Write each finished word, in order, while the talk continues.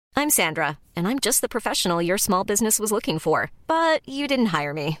I'm Sandra, and I'm just the professional your small business was looking for. But you didn't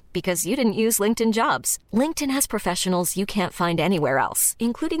hire me because you didn't use LinkedIn Jobs. LinkedIn has professionals you can't find anywhere else,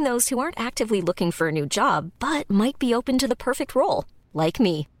 including those who aren't actively looking for a new job, but might be open to the perfect role, like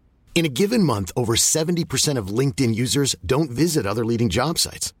me. In a given month, over 70% of LinkedIn users don't visit other leading job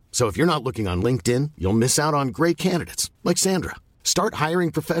sites. So if you're not looking on LinkedIn, you'll miss out on great candidates like Sandra. Start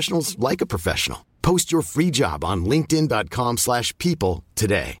hiring professionals like a professional. Post your free job on linkedin.com/people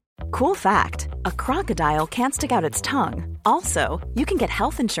today. Cool fact, a crocodile can't stick out its tongue. Also, you can get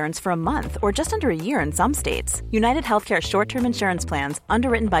health insurance for a month or just under a year in some states. United Healthcare short-term insurance plans,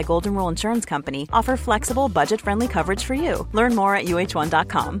 underwritten by Golden Rule Insurance Company, offer flexible, budget-friendly coverage for you. Learn more at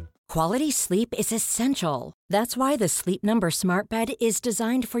uh1.com. Quality sleep is essential. That's why the Sleep Number Smart Bed is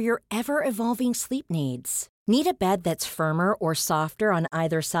designed for your ever-evolving sleep needs. Need a bed that's firmer or softer on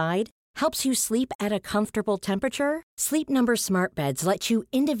either side? Helps you sleep at a comfortable temperature? Sleep Number Smart Beds let you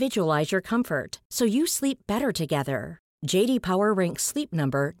individualize your comfort, so you sleep better together. J.D. Power ranks Sleep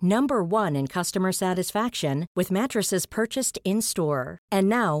Number #1 in customer satisfaction with mattresses purchased in-store. And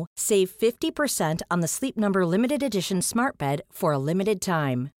now, save 50% on the Sleep Number Limited Edition Smart Bed for a limited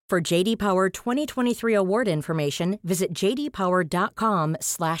time. For J.D. Power 2023 award information, visit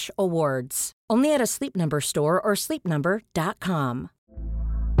jdpower.com/awards. Only at a Sleep Number store or sleepnumber.com.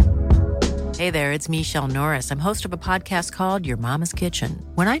 Hey there, it's Michelle Norris. I'm host of a podcast called Your Mama's Kitchen.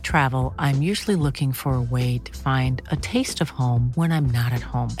 When I travel, I'm usually looking for a way to find a taste of home when I'm not at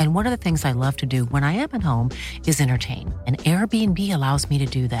home. And one of the things I love to do when I am at home is entertain. And Airbnb allows me to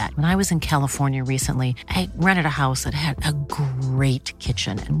do that. When I was in California recently, I rented a house that had a great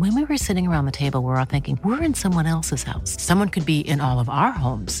kitchen. And when we were sitting around the table, we were all thinking, we're in someone else's house. Someone could be in all of our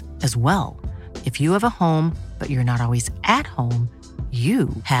homes as well. If you have a home, but you're not always at home, you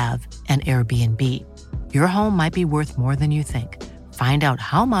have an Airbnb. Your home might be worth more than you think. Find out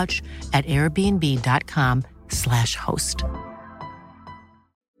how much at airbnb.com/host.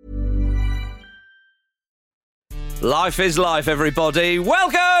 Life is life, everybody.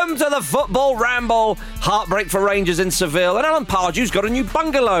 Welcome to the Football Ramble. Heartbreak for Rangers in Seville. And Alan Pardew's got a new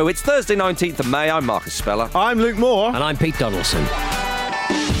bungalow. It's Thursday, 19th of May. I'm Marcus Speller. I'm Luke Moore. And I'm Pete Donaldson.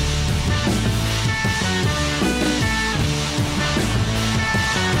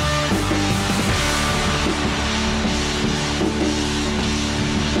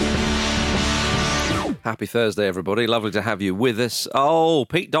 Happy Thursday, everybody. Lovely to have you with us. Oh,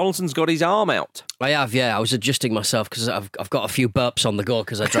 Pete Donaldson's got his arm out. I have, yeah. I was adjusting myself because I've got a few burps on the go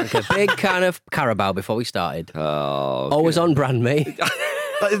because I drank a big can of Carabao before we started. Oh, always on brand, mate.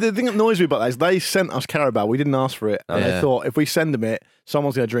 But the thing that annoys me about that is they sent us Carabao. We didn't ask for it. And they thought if we send them it,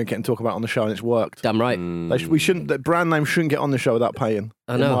 someone's going to drink it and talk about it on the show, and it's worked. Damn right. We shouldn't. The brand name shouldn't get on the show without paying.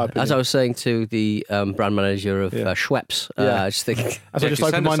 I know. As I was saying to the brand manager of Schweppes, I just think... As I just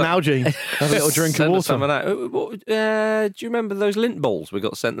opened my Nalgene, have a little drink of water. Some of that. Do you remember those lint balls? We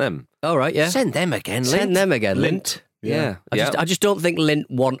got sent them. Oh, right, yeah. Send them again, Lint. Send them again, Lint. Yeah. I just don't think Lint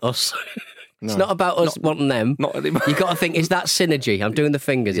want us. It's not about us wanting them. Not anymore. You got to think, is that synergy? I'm doing the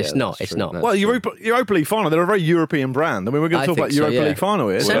fingers. Yeah, it's not. It's true. not. No. Well, Europa League final, they're a very European brand. I mean, we're going to talk about Europa League final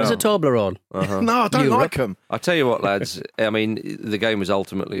here. Send us a Toblerone. No, I don't like them. I tell you what, lads. I mean, the game was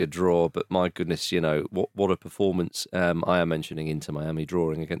ultimately a draw, but my goodness, what a performance. I am mentioning Inter Miami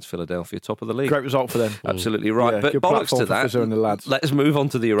drawing against Philadelphia, top of the league. Great result for them. Absolutely right. Yeah, but good bollocks to platform for that. Fizzer and the lads. Let's move on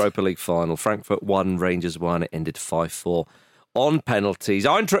to the Europa League final. Frankfurt 1, Rangers 1. It ended 5-4 on penalties.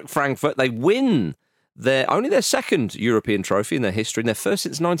 Eintracht Frankfurt, they win only their second European trophy in their history, and their first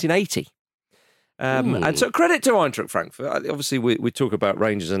since 1980. And so credit to Eintracht Frankfurt. Obviously, we talk about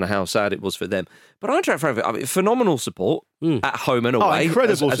Rangers and how sad it was for them. But Eintracht Frankfurt, phenomenal support at home and away.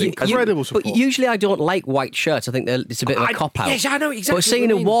 Incredible support. But usually I don't like white shirts. I think it's a bit of a cop-out. Yes, I know exactly. But seeing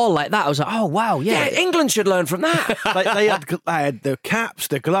a wall like that, I was like, oh, wow, yeah. Yeah, England should learn from that. they had the caps,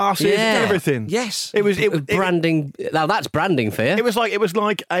 the glasses, everything. Yes. It was branding. Now, that's branding for you. It was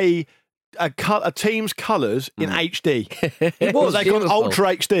like a team's colours in HD. It was. They got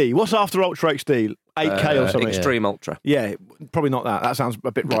Ultra HD. What's after Ultra HD? 8K or something. Extreme Ultra. Yeah, probably not that. That sounds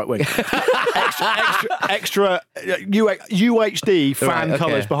a bit right wing. extra UHD fan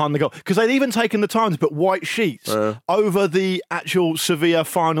colours behind the goal, because they'd even taken the time to put white sheets over the actual Sevilla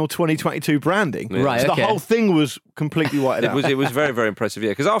final 2022 branding. Yeah. Right, so the whole thing was completely whited out. It was very, very impressive.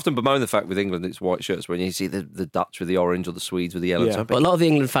 Yeah, because I often bemoan the fact with England it's white shirts when you see the Dutch with the orange or the Swedes with the yellow. Yeah. But a lot of the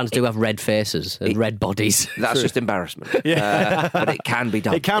England fans do have red faces and red bodies. That's just embarrassment. But it can be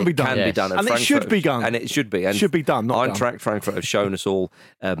done. It can be done. And it should be be done. And it should be. And should be done, not done. Eintracht Frankfurt have shown us all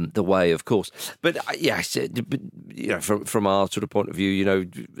the way, of course. But yes, from our sort of point of view,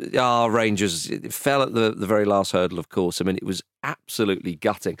 our Rangers fell at the very last hurdle, of course. I mean, it was absolutely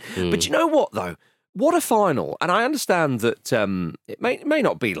gutting. But you know what, though? What a final. And I understand that it may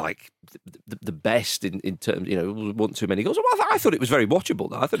not be like the best in terms, wasn't too many goals. Well, I thought it was very watchable,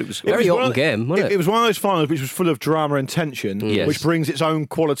 though. I thought it was very open game, wasn't it? It was one of those finals which was full of drama and tension, which brings its own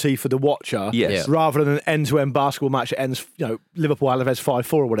quality for the watcher, rather than an end-to-end basketball match that ends, Liverpool Alaves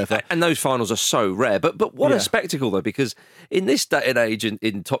 5-4 or whatever. And those finals are so rare. But what a spectacle, though, because in this day and age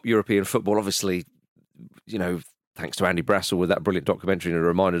in top European football, obviously, thanks to Andy Brassel with that brilliant documentary and a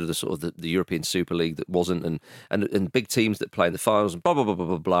reminder of the sort of the European Super League that wasn't, and big teams that play in the finals and blah, blah, blah, blah,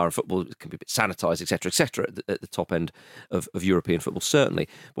 blah, blah, and football can be a bit sanitised, etc., at the top end of European football, certainly.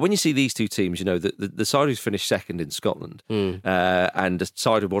 But when you see these two teams, the side who's finished second in Scotland and the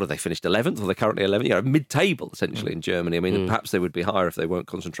side of, what have they finished, 11th, or they're currently 11th, mid-table, essentially, in Germany. I mean, perhaps they would be higher if they weren't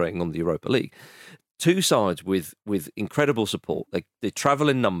concentrating on the Europa League. Two sides with incredible support. They travel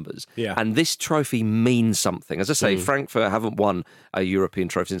in numbers. Yeah. And this trophy means something. As I say, Frankfurt haven't won a European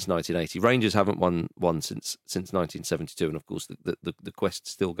trophy since 1980. Rangers haven't won one since 1972. And of course, the quest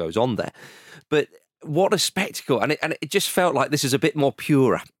still goes on there. But what a spectacle. And it just felt like this is a bit more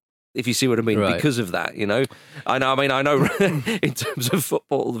pure, if you see what I mean, because of that, I know in terms of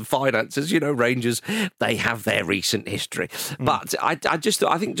football and finances, Rangers, they have their recent history. But I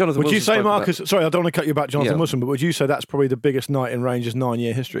think Jonathan Would you say, Marcus, sorry, I don't want to cut you back, Jonathan Wilson, but would you say that's probably the biggest night in Rangers'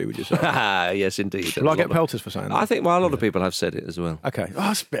 9-year history, would you say? Yes, indeed. Will I get pelters for saying that? I think, a lot of people have said it as well. Okay.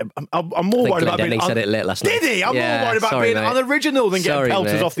 I'm more worried about being... said it late last night. Did he? I'm more worried about being unoriginal than getting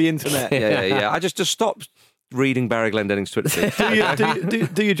pelters off the internet. Yeah. I just stopped reading Barry Glendenning's Twitter feed.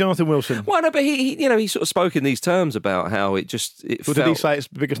 Do you, Jonathan Wilson? Well, no, but he sort of spoke in these terms about how it felt... Did he say it's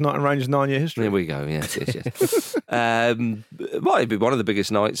the biggest night in Rangers' 9-year history? There we go. Yes. It might be one of the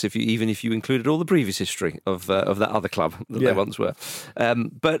biggest nights if you included all the previous history of that other club that they once were.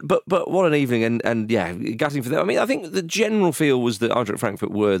 But what an evening, and gutting for them. I mean, I think the general feel was that Eintracht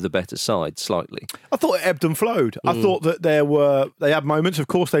Frankfurt were the better side slightly. I thought it ebbed and flowed. I thought that they had moments. Of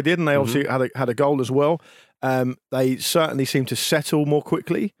course, they did, and they obviously had a goal as well. They certainly seemed to settle more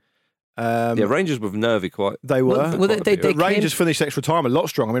quickly. Rangers were nervy quite. They were. Well, they Rangers finished extra time a lot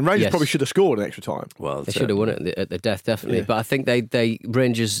stronger. I mean, Rangers probably should have scored an extra time. Well, they should have won it at the death, definitely. Yeah. But I think they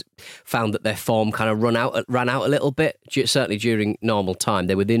Rangers found that their form kind of ran out a little bit. Certainly during normal time,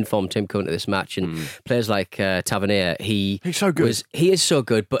 they were in form. Tim coming to this match, and players like Tavernier, he's so good. He is so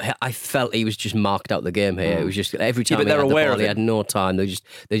good, but I felt he was just marked out the game here. It was just every time he had the ball, he had no time. They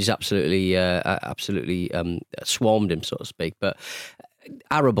just absolutely swarmed him, so to speak. But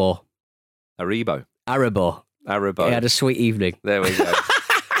Aribo. He had a sweet evening. There we go.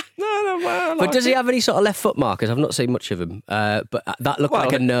 But does he have any sort of left foot markers? I've not seen much of him. But that looked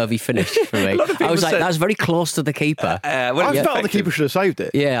like a nervy finish for me. I was like, that's very close to the keeper. I felt the keeper should have saved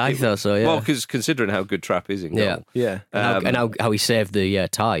it. Yeah, I thought so, yeah. Well, because considering how good Trapp is in goal. Yeah. And how he saved the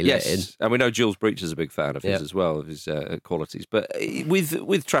tie. Yes, and we know Jules Breach is a big fan of his as well, of his qualities. But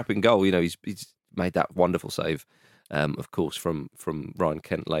with Trapp in goal, he's made that wonderful save. Of course, from Ryan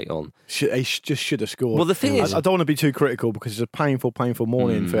Kent late on. He just should have scored. Well, the thing is... I don't want to be too critical because it's a painful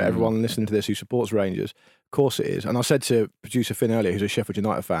morning for everyone listening to this who supports Rangers. Of course it is. And I said to producer Finn earlier, who's a Sheffield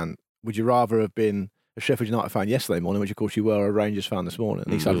United fan, would you rather have been a Sheffield United fan yesterday morning, which of course you were a Rangers fan this morning?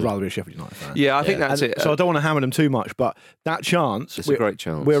 And he said, I'd rather be a Sheffield United fan. Yeah, I think that's it. So I don't want to hammer them too much, but that chance... It's a great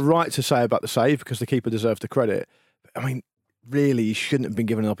chance. We're right to say about the save because the keeper deserves the credit. I mean... Really, he shouldn't have been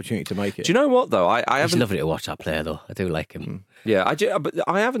given an opportunity to make it. Do you know what though? It's lovely to watch that player though. I do like him. Yeah, but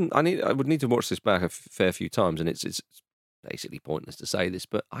I haven't. I would need to watch this back a fair few times, and it's basically pointless to say this,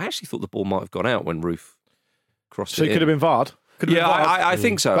 but I actually thought the ball might have gone out when Roof crossed it. So it could have been VAR'd. I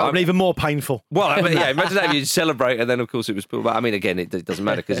think so. But even more painful. Well, imagine that you celebrate and then, of course, it was. But I mean, again, it doesn't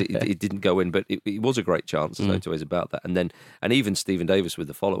matter because it didn't go in, but it was a great chance. There's no two ways about that. And even Stephen Davis with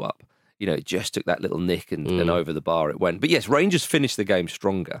the follow up. It just took that little nick and over the bar it went. But yes, Rangers finished the game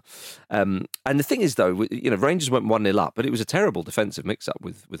stronger. And the thing is, though, Rangers went 1-0 up, but it was a terrible defensive mix-up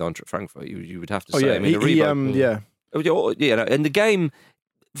with Eintracht Frankfurt, you would have to say. Yeah. I mean, in the game,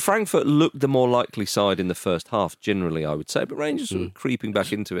 Frankfurt looked the more likely side in the first half, generally, I would say, but Rangers were creeping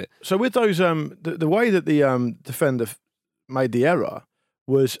back into it. So with those, the way that the defender made the error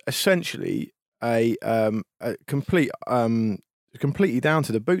was essentially a complete... completely down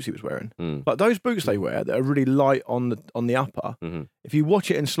to the boots he was wearing. Like those boots they wear that are really light on the upper. If you watch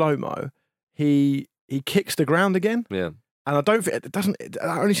it in slow mo, he kicks the ground again. Yeah, and I don't think it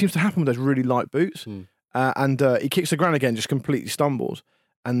only seems to happen with those really light boots. And he kicks the ground again, just completely stumbles.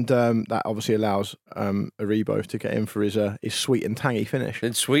 And that obviously allows Aribo to get in for his sweet and tangy finish.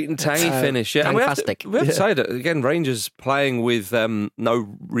 And sweet and tangy finish, yeah. Fantastic. We have to say that, again, Rangers playing with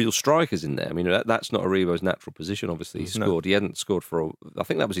no real strikers in there. I mean, that's not Aribo's natural position, obviously. He scored. He hadn't scored I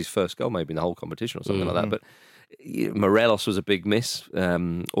think that was his first goal maybe in the whole competition or something like that. But Morelos was a big miss.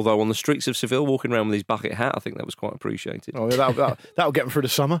 Although on the streets of Seville, walking around with his bucket hat, I think that was quite appreciated. Oh, that'll get him through the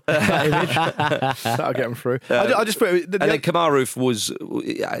summer. That image. That'll get him through. I just put and then Kamaru was,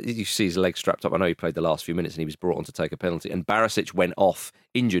 you see his legs strapped up. I know he played the last few minutes and he was brought on to take a penalty. And Barisic went off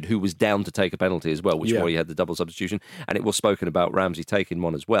injured, who was down to take a penalty as well, which is why he had the double substitution. And it was spoken about Ramsey taking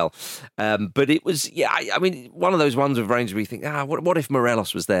one as well. But it was, I mean, one of those ones with Rangers where you think, what if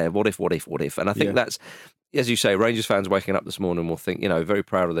Morelos was there? What if? And I think that's, as you say, Rangers fans waking up this morning will think, very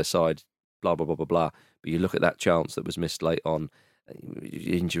proud of their side, blah, blah, blah, blah, blah. But you look at that chance that was missed late on,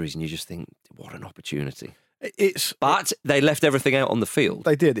 injuries, and you just think, what an opportunity. But they left everything out on the field.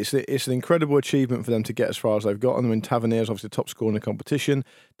 They did. It's an incredible achievement for them to get as far as they've gotten. I mean, Tavernier's obviously the top scorer in the competition.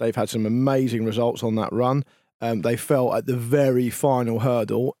 They've had some amazing results on that run. They fell at the very final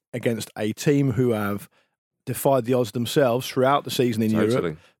hurdle against a team who have defied the odds themselves throughout the season in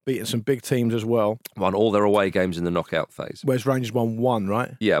Europe, beaten some big teams as well. Won all their away games in the knockout phase. Whereas Rangers won one,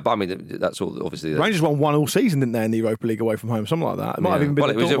 right? Yeah, but I mean, that's all, obviously. Rangers won one all season, didn't they, in the Europa League away from home? Something like that. It might have even been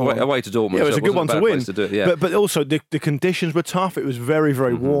it was away to Dortmund. Yeah, it was a good one to win. To do it, but also, the conditions were tough. It was very,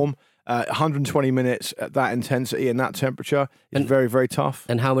 very warm. 120 minutes at that intensity and that temperature is very, very tough.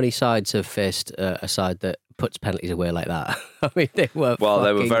 And how many sides have faced a side that puts penalties away like that? I mean, they were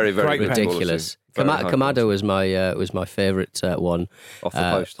very, very ridiculous. Kamado was my favourite one off the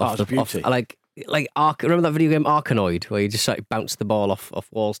post. That was a beauty. Remember that video game Arkanoid where you just bounce the ball off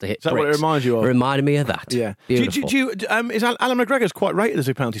walls to hit Is that bricks? what it reminds you of? It reminded me of that. Yeah. Beautiful. Is Alan McGregor's quite rated as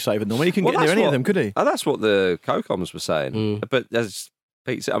a penalty saver? Normally he can get near any of them, could he? That's what the COCOMs were saying. But as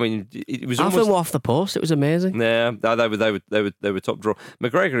Pete said, I mean, it was almost off the post. It was amazing. Yeah, they were top draw.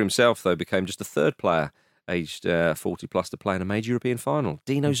 McGregor himself though became just the third player aged 40 plus to play in a major European final.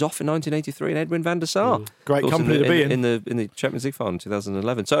 Dino Zoff in 1983 and Edwin van der Sar. Great company to be in the Champions League final in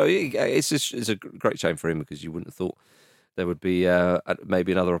 2011. So it's a great shame for him because you wouldn't have thought there would be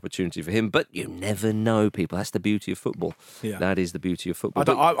maybe another opportunity for him. But you never know, people. That's the beauty of football. Yeah. That is the beauty of football.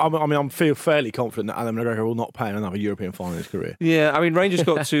 I feel fairly confident that Alan McGregor will not play in another European final in his career. Yeah, I mean, Rangers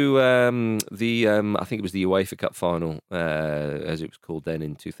got to I think it was the UEFA Cup final, as it was called then,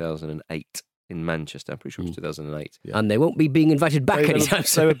 in 2008. In Manchester, I'm pretty sure it was 2008, and they won't be being invited back anytime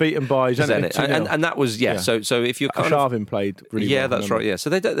soon. They were beaten by Zenit, and that was So if you're kind Arshavin played really well. Yeah, that's right. Yeah, so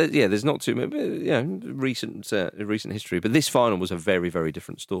there's not too much, recent history, but this final was a very, very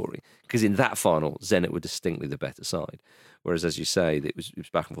different story because in that final, Zenit were distinctly the better side, whereas as you say, it was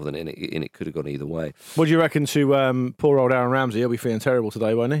back and forth, and it could have gone either way. What do you reckon to poor old Aaron Ramsey? He'll be feeling terrible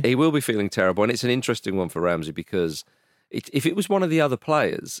today, won't he? He will be feeling terrible, and it's an interesting one for Ramsey because if it was one of the other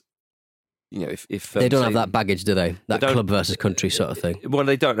players. If they don't have that baggage, do they? That club versus country sort of thing. Well,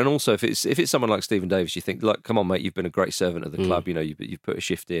 they don't. And also, if it's someone like Stephen Davis, you think, come on, mate, you've been a great servant of the club. You've put a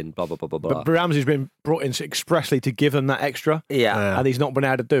shift in. Blah blah blah blah blah. But Ramsey's been brought in expressly to give them that extra. Yeah, and he's not been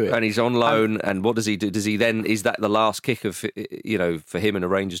able to do it. And he's on loan. And what does he do? Does he then? Is that the last kick of for him in a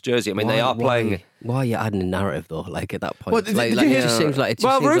Rangers jersey? I mean, they are playing. Why are you adding a narrative though? Like at that point, well, it just seems like it's.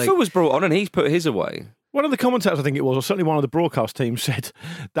 Well, Rufer was brought on, and he's put his away. One of the commentators, I think it was, or certainly one of the broadcast teams, said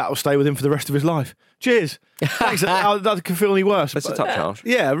that'll stay with him for the rest of his life. Cheers. Thanks. That could feel any worse. That's a touch harsh.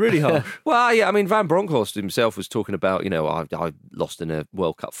 Yeah, really harsh. Well, yeah, I mean, Van Bronckhorst himself was talking about, I lost in a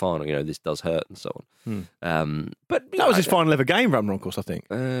World Cup final, this does hurt and so on. But that was his final ever game, Van Bronckhorst, I think.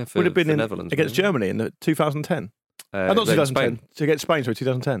 Would have been in Netherlands, against Germany in 2010. Not 2010. To get Spain, sorry,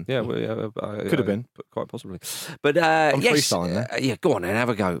 2010. Yeah, could have been, quite possibly. But yes, go on then, have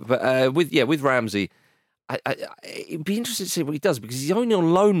a go. But with Ramsey. It'd be interesting to see what he does because he's only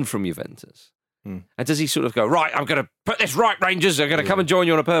on loan from Juventus. And does he sort of go, right, I'm going to put this right, Rangers, I'm going to come and join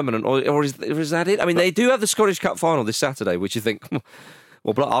you on a permanent, or is that it? I mean, they do have the Scottish Cup final this Saturday, which you think,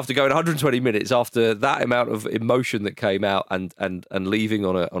 well, after going 120 minutes, after that amount of emotion that came out and leaving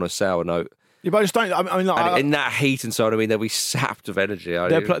on a sour note. Yeah, but I just don't. I mean, in that heat and so on, I mean, they'll be sapped of energy.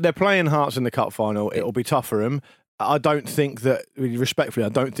 They're playing Hearts in the Cup final. It'll be tough for him. I don't think that, respectfully, I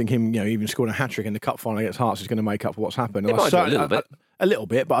don't think him, even scoring a hat-trick in the cup final against Hearts is going to make up for what's happened. It might do a little bit. A little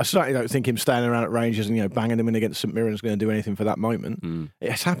bit, but I certainly don't think him standing around at Rangers and banging them in against St Mirren is going to do anything for that moment.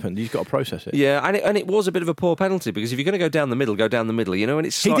 It's happened. He's got to process it. Yeah, and it was a bit of a poor penalty because if you're going to go down the middle, and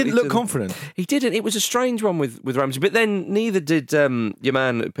it's he didn't look confident. He didn't. It was a strange one with Ramsey, but then neither did your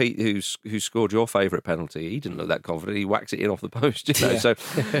man Pete, who scored your favourite penalty. He didn't look that confident. He whacked it in off the post. So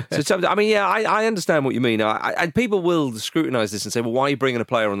I mean, yeah, I understand what you mean. And people will scrutinise this and say, well, why are you bringing a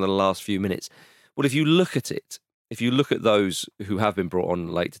player on the last few minutes? Well, if you look at it. If you look at those who have been brought on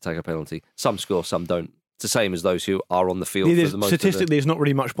late to take a penalty, some score, some don't. It's the same as those who are on the field for the most statistically, there's not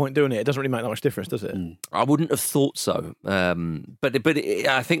really much point doing it. It doesn't really make that much difference, does it? I wouldn't have thought so. But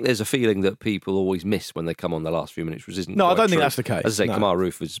I think there's a feeling that people always miss when they come on the last few minutes, which isn't. No, I don't think true. that's the case. As I say, no. Kamar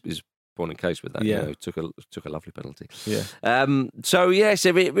Roof is point in case with that. Yeah. Took a lovely penalty. Yeah. So yes,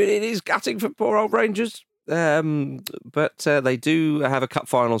 it is gutting for poor old Rangers. But they do have a cup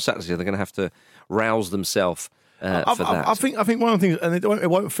final on Saturday. They're going to have to rouse themselves. For that. I think one of the things, and it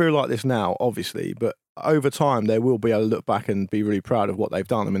won't feel like this now, obviously, but over time they will be able to look back and be really proud of what they've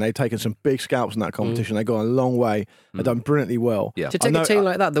done. I mean, they've taken some big scalps in that competition. They've gone a long way. They've done brilliantly well. Yeah. To take a team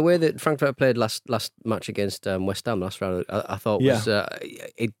like that, the way that Frankfurt played last match against West Ham last round, I thought was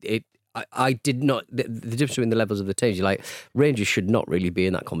I did not. The difference between the levels of the teams, Rangers should not really be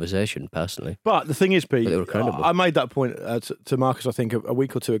in that conversation, personally. But the thing is, Pete, they were credible. I made that point to Marcus, I think, a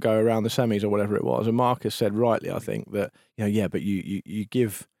week or two ago around the semis or whatever it was. And Marcus said rightly, I think, that, but you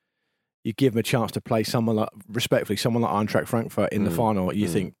give them a chance to play someone like Eintracht Frankfurt in the final. You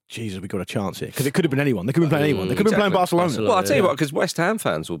think, Jesus, we got a chance here. Because it could have been anyone. They could have been playing anyone. They could have been playing Barcelona. Well, I'll tell you what, because West Ham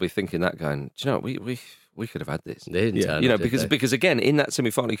fans will be thinking that going, do you know, we could have had this. They didn't because again, in that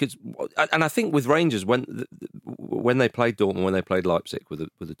semi-final, and I think with Rangers, when they played Dortmund, when they played Leipzig, were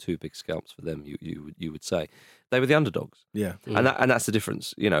the two big scalps for them, you would say. They were the underdogs. Yeah. And that's the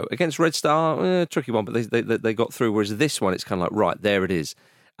difference. Against Red Star, tricky one, but they got through, whereas this one, it's kind of like, right, there it is.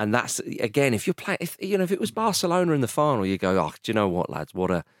 And that's, again, if you're playing, if it was Barcelona in the final, you go, oh, do you know what, lads,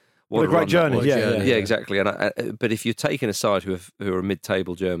 what a great journey. Yeah, exactly. But if you're taking a side who are a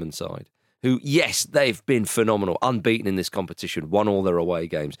mid-table German side, who, yes, they've been phenomenal, unbeaten in this competition, won all their away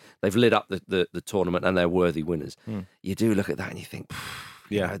games. They've lit up the tournament and they're worthy winners. You do look at that and you think,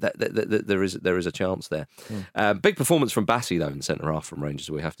 there is a chance there. Big performance from Bassi, though, in centre half from Rangers,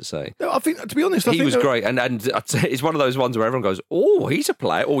 we have to say. No, I think, to be honest, he was great. And I'd say it's one of those ones where everyone goes, oh, he's a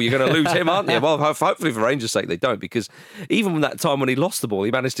player. Oh, you're going to lose him, aren't you? Well, hopefully for Rangers' sake, they don't, because even from that time when he lost the ball,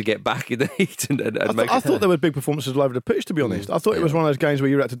 he managed to get back in the heat and make it. I thought there were big performances all over the pitch, to be honest. I thought it was one of those games where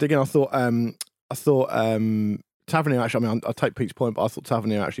you had to dig in. I thought Tavernier, actually, I take Pete's point, but I thought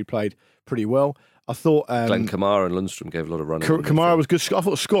Tavernier actually played pretty well. I thought Glenn Kamara and Lundstrom gave a lot of running. Kamara was good. I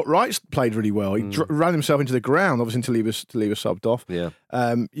thought Scott Wright played really well. He ran himself into the ground, obviously, until he was subbed off. Yeah.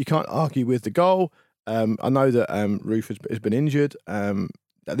 You can't argue with the goal. I know that Roof has been injured. The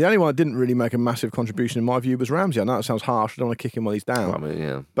only one that didn't really make a massive contribution, in my view, was Ramsey. I know it sounds harsh. I don't want to kick him while he's down. I mean,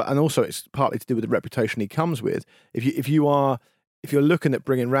 yeah. And also it's partly to do with the reputation he comes with. If you're looking at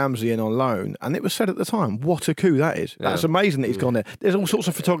bringing Ramsey in on loan, and it was said at the time, what a coup that is. That's amazing that he's gone there. There's all sorts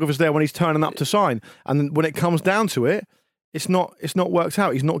of photographers there when he's turning up to sign. And when it comes down to it, it's not worked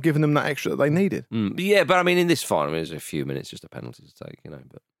out. He's not giving them that extra that they needed. Yeah, but I mean, in this final, there's a few minutes, just a penalty to take,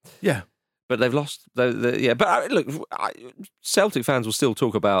 But yeah. But they've lost. But look, Celtic fans will still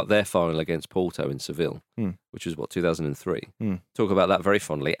talk about their final against Porto in Seville, which was 2003. Talk about that very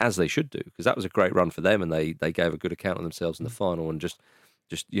fondly, as they should do, because that was a great run for them, and they gave a good account of themselves in the final, and just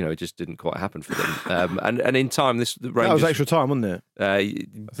it just didn't quite happen for them. And in time, the Rangers, that was extra time, wasn't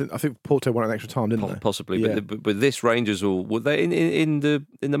it? I think Porto won an extra time, didn't they? Possibly, yeah. but this Rangers will they in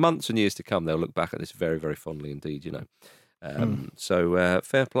the months and years to come, they'll look back at this very, very fondly indeed. So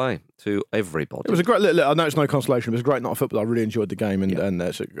fair play to everybody. It was a great. Look, I know it's no consolation. It was a great night of football. I really enjoyed the game, and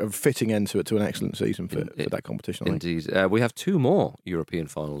it's a fitting end to an excellent season for that competition. Indeed, we have two more European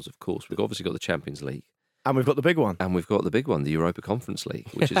finals. Of course, we've obviously got the Champions League, and we've got the big one, the Europa Conference League,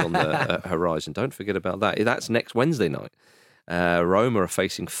 which is on the horizon. Don't forget about that. That's next Wednesday night. Roma are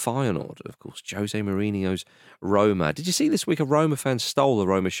facing Feyenoord, of course. Jose Mourinho's Roma. Did you see this week a Roma fan stole a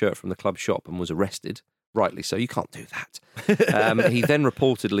Roma shirt from the club shop and was arrested? Rightly so, you can't do that. He then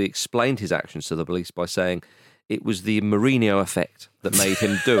reportedly explained his actions to the police by saying it was the Mourinho effect that made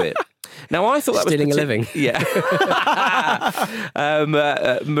him do it. Now, I thought that Stealing was a living. Yeah.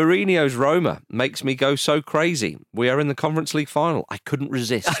 Mourinho's Roma makes me go so crazy. We are in the Conference League final. I couldn't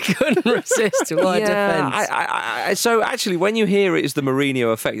resist. I couldn't resist. What a defence. So actually, when you hear it is the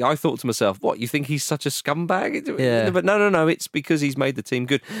Mourinho effect, I thought to myself, what, you think he's such a scumbag? Yeah. But no, it's because he's made the team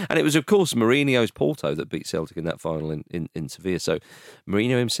good. And it was, of course, Mourinho's Porto that beat Celtic in that final in Sevilla. So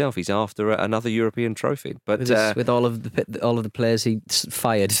Mourinho himself, he's after another European trophy. But with all of the players he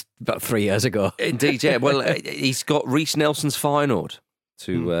fired about 3 years ago. Indeed, yeah. Well, he's got Reece Nelson's Feyenoord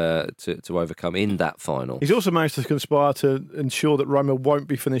to overcome in that final. He's also managed to conspire to ensure that Roma won't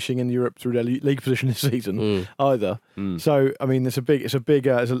be finishing in Europe through their league position this season either. So, I mean, there's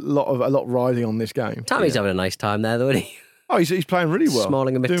a lot riding on this game. Tammy's having a nice time there, though, isn't he? Oh, he's playing really well.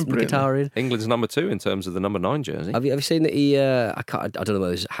 Smalling and Mkhitaryan. England's number 2 in terms of the number 9 jersey. Have you seen that he? I don't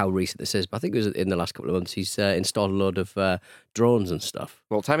know how recent this is, but I think it was in the last couple of months. He's installed a load of drones and stuff.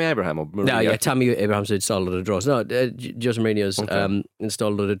 Well, Tammy Abraham or Mourinho? No, yeah, Tammy Abraham's installed a load of drones. No, Jose Mourinho's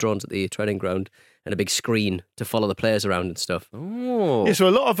installed a load of drones at the training ground and a big screen to follow the players around and stuff. Oh, yeah. So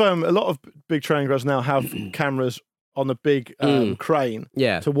a lot of big training grounds now have cameras on the big crane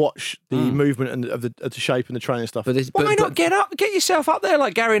to watch the movement of the shape and the training stuff. Why not get yourself up there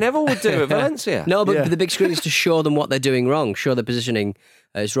like Gary Neville would do at Valencia? No, but the big screen is to show them what they're doing wrong, show their positioning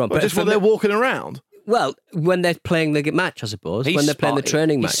is wrong. But just when they're walking around? Well, when they're playing the match, I suppose. When they're playing the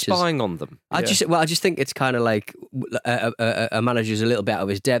training matches. He's spying on them. I just think it's kind of like a manager's a little bit out of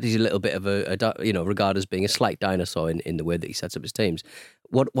his depth. He's a little bit of regarded as being a slight dinosaur in the way that he sets up his teams.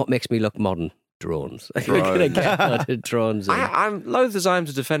 What makes me look modern? Drones. Drones. I'm loath as I am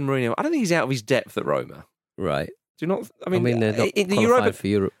to defend Mourinho. I don't think he's out of his depth at Roma. Right. Do you not? I mean they're not in the qualified for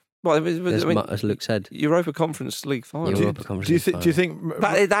Europe. Well, as Luke said, Europa Conference League final. Do you think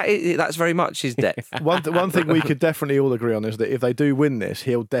that's very much his depth? One thing we could definitely all agree on is that if they do win this,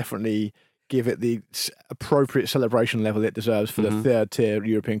 he'll definitely give it the appropriate celebration level it deserves for the third tier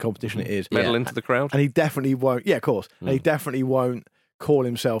European competition it is. Medal into the crowd. And he definitely won't. Yeah, of course. And he definitely won't call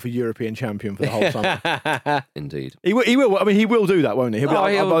himself a European champion for the whole summer. Indeed. He will. I mean, he will do that, won't he? He'll be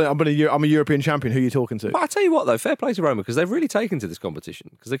I'm a European champion. Who are you talking to? But I tell you what, though, fair play to Roma because they've really taken to this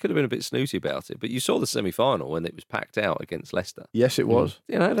competition because they could have been a bit snooty about it. But you saw the semi-final when it was packed out against Leicester. Yes, it was.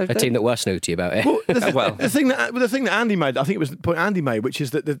 You know, a team that were snooty about it. Well, the thing that Andy made, I think it was the point Andy made, which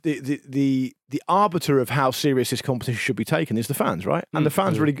is that the arbiter of how serious this competition should be taken is the fans, right? And the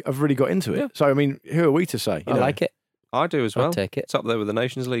fans have really got into it. Yeah. So I mean, who are we to say? I like it. I do as well. I'll take it. It's up there with the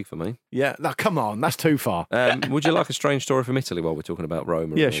Nations League for me. Yeah, no, come on, that's too far. Would you like a strange story from Italy while we're talking about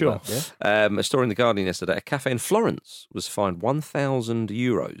Roma? Yeah, sure. Yeah. A story in The Guardian yesterday. A cafe in Florence was fined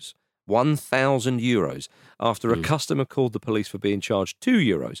 €1,000. €1,000 after a customer called the police for being charged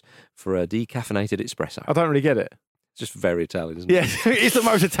 €2 for a decaffeinated espresso. I don't really get it. It's just very Italian, isn't it? Yeah, it's the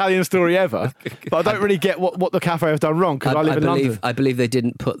most Italian story ever. But I don't really get what the cafe has done wrong because I live in London. I believe they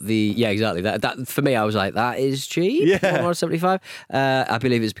didn't put exactly. That for me, I was like, that is cheap. Yeah. $175. I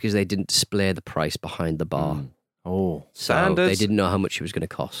believe it's because they didn't display the price behind the bar. Oh, so they didn't know how much it was going to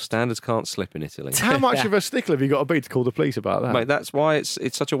cost. Standards can't slip in Italy. How much of a stickler have you got to be to call the police about that? Mate, that's why it's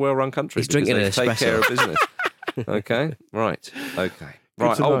such a well-run country. He's drinking an espresso. Take care of business. Okay, right.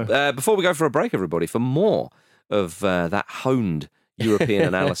 Before we go for a break, everybody, for more of that honed European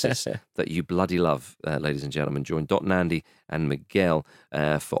analysis that you bloody love, ladies and gentlemen, join Dot and Andy and Miguel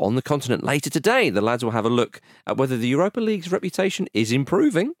for On the Continent later today. The lads will have a look at whether the Europa League's reputation is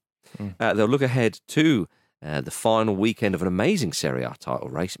improving. They'll look ahead to the final weekend of an amazing Serie A title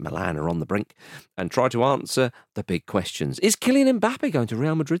race. Milan are on the brink, and try to answer the big questions. Is Kylian Mbappe going to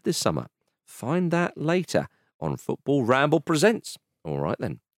Real Madrid this summer? Find that later on Football Ramble Presents. All right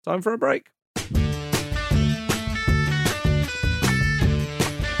then, time for a break.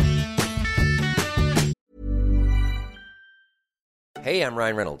 Hey, I'm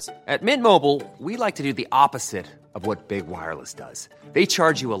Ryan Reynolds. At Mint Mobile, we like to do the opposite of what Big Wireless does. They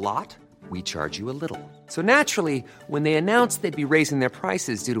charge you a lot, we charge you a little. So naturally, when they announced they'd be raising their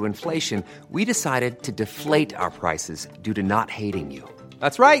prices due to inflation, we decided to deflate our prices due to not hating you.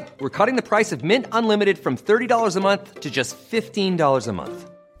 That's right. We're cutting the price of Mint Unlimited from $30 a month to just $15 a month.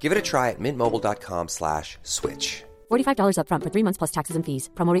 Give it a try at mintmobile.com/switch. $45 up front for 3 months plus taxes and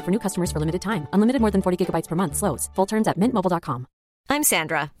fees. Promo rate for new customers for limited time. Unlimited more than 40 gigabytes per month. Slows full terms at mintmobile.com. I'm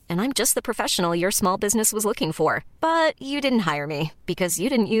Sandra, and I'm just the professional your small business was looking for. But you didn't hire me because you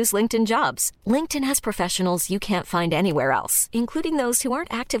didn't use LinkedIn Jobs. LinkedIn has professionals you can't find anywhere else, including those who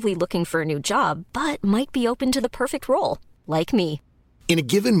aren't actively looking for a new job, but might be open to the perfect role, like me. In a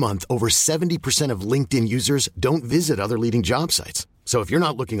given month, over 70% of LinkedIn users don't visit other leading job sites. So if you're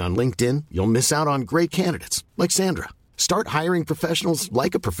not looking on LinkedIn, you'll miss out on great candidates like Sandra. Start hiring professionals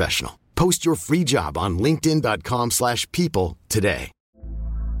like a professional. Post your free job on linkedin.com/people today.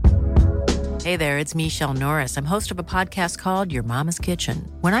 Hey there, it's Michelle Norris. I'm host of a podcast called Your Mama's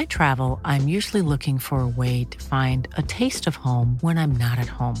Kitchen. When I travel, I'm usually looking for a way to find a taste of home when I'm not at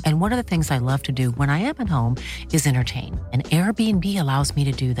home. And one of the things I love to do when I am at home is entertain. And Airbnb allows me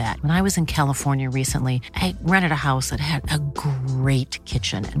to do that. When I was in California recently, I rented a house that had a great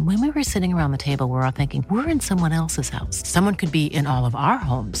kitchen. And when we were sitting around the table, we were all thinking, we're in someone else's house. Someone could be in all of our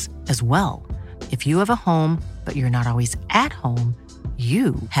homes as well. If you have a home, but you're not always at home,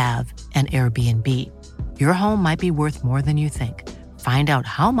 you have an Airbnb. Your home might be worth more than you think. Find out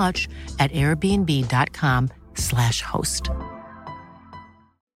how much at airbnb.com/host.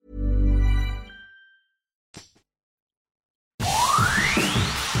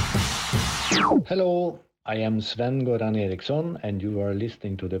 Hello, I am Sven Goran Eriksson, and you are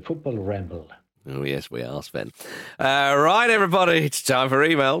listening to the Football Ramble. Oh, yes, we are, Sven. Right, everybody, it's time for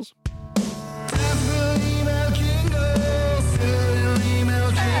emails.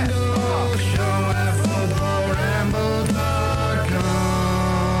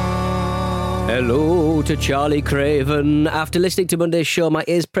 Hello to Charlie Craven. After listening to Monday's show, my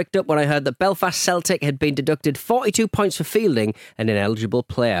ears pricked up when I heard that Belfast Celtic had been deducted 42 points for fielding an ineligible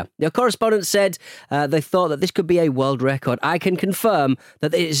player. Your correspondent said they thought that this could be a world record. I can confirm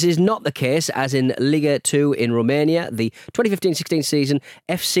that this is not the case, as in Liga 2 in Romania, the 2015-16 season,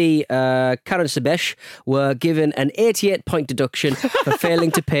 FC Karansebes were given an 88-point deduction for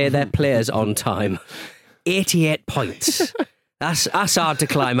failing to pay their players on time. 88 points. That's hard to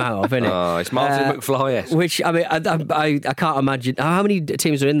climb out of, isn't it? Oh, it's Martin McFly. Which, I mean, I can't imagine. How many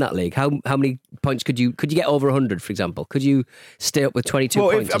teams are in that league? How many points could you get over 100, for example? Could you stay up with 22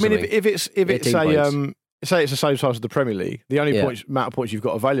 points? If it's say it's the same size as the Premier League, the only amount of points you've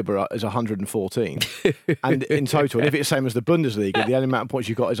got available is 114, and in total, and if it's the same as the Bundesliga, the only amount of points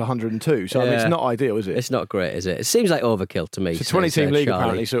you've got is 102. So I mean, it's not ideal, is it? It's not great, is it? It seems like overkill to me. It's a 20-team league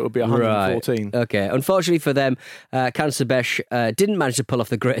apparently, so it would be 114. Right. Okay. Unfortunately for them, Karansebes didn't manage to pull off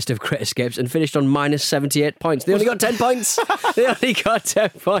the greatest of great escapes and finished on minus 78 points. They only got 10 points. They only got 10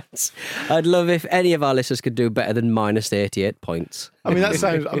 points. I'd love if any of our listeners could do better than minus 88 points. I mean,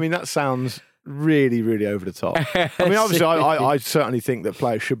 that sounds really, really over the top. I mean, obviously, I certainly think that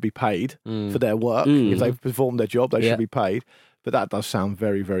players should be paid for their work. If they've performed their job, they should be paid. But that does sound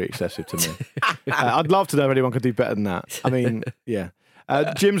very, very excessive to me. I'd love to know if anyone could do better than that. I mean, yeah.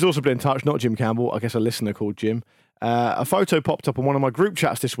 Jim's also been in touch, not Jim Campbell, I guess a listener called Jim. A photo popped up on one of my group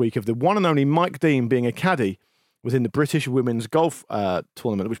chats this week of the one and only Mike Dean being a caddie within the British women's golf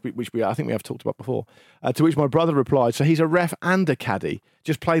tournament, which I think we have talked about before, to which my brother replied, so he's a ref and a caddie.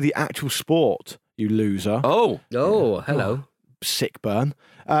 Just play the actual sport, you loser. Oh, hello. Sick burn.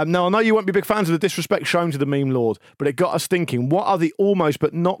 Now, I know you won't be big fans of the disrespect shown to the meme lord, but it got us thinking, what are the almost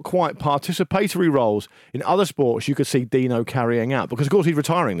but not quite participatory roles in other sports you could see Dino carrying out? Because, of course, he's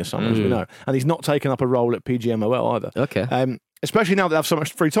retiring this summer, as we know, and he's not taken up a role at PGMOL either. Okay. Especially now that they have so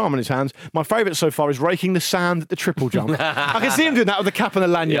much free time on his hands. My favourite so far is raking the sand at the triple jump. I can see him doing that with a cap and a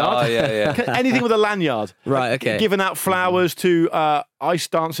lanyard. Yeah. Anything with a lanyard. Right, okay. Giving out flowers to ice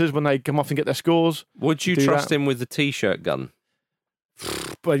dancers when they come off and get their scores. Would you trust him with the T-shirt gun?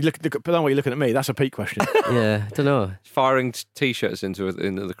 But look, don't know why you're looking at me. That's a Pete question. Yeah, I don't know. Firing T-shirts into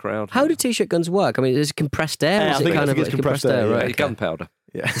the crowd. How do T-shirt guns work? I mean, is it compressed air? Yeah, I think it's compressed air, right? yeah. Gunpowder.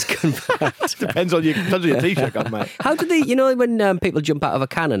 Yeah, depends on your T-shirt gun, mate. How do they? You know, when people jump out of a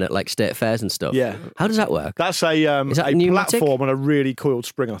cannon at like state fairs and stuff. Yeah. How does that work? That's a platform on a really coiled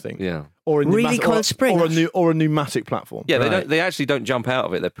spring, I think. Yeah. Or a really coiled spring, or a pneumatic platform. Yeah, they actually don't jump out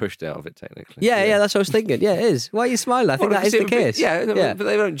of it; they're pushed out of it technically. Yeah, that's what I was thinking. Yeah, it is. Why are you smiling? I think that is the case. But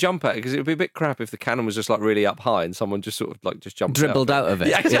they don't jump at it because it would be a bit crap if the cannon was just like really up high and someone just sort of like just jumped dribbled out of it.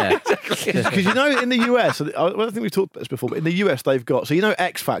 Yeah, exactly. Because you know, in the US, I don't think we've talked about this before, but in the US they've got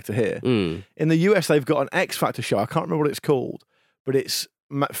X Factor here. In the US they've got an X Factor show. I can't remember what it's called, but it's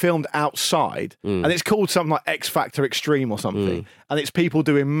filmed outside, and it's called something like X Factor Extreme or something, and it's people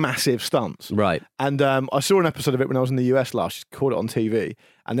doing massive stunts. Right. And I saw an episode of it when I was in the US last, caught it on TV,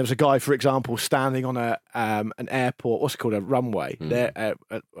 and there was a guy, for example, standing on an airport, what's it called, a runway,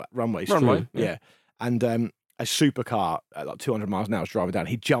 runway, yeah, and a supercar at like 200 miles an hour is driving down.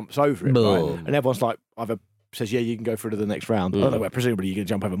 He jumps over it, right? And everyone's like, either says, yeah, you can go through to the next round. I don't know, presumably you're going to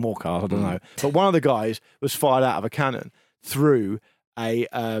jump over more cars, I don't know. But one of the guys was fired out of a cannon through a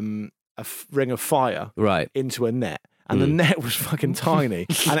ring of fire into a net. and the net was fucking tiny.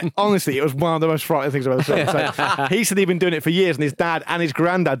 And honestly, it was one of the most frightening things I've ever seen. So he said he'd been doing it for years, and his dad and his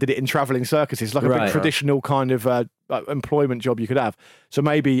granddad did it in travelling circuses, like a big traditional kind of employment job you could have. So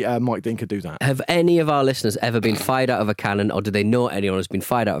maybe Mike Dean could do that. Have any of our listeners ever been fired out of a cannon, or do they know anyone who's been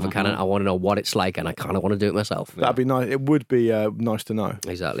fired out of a cannon? I want to know what it's like, and I kind of want to do it myself. That'd be nice. It would be nice to know.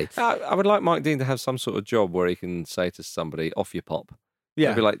 Exactly. I would like Mike Dean to have some sort of job where he can say to somebody, off your pop. Yeah.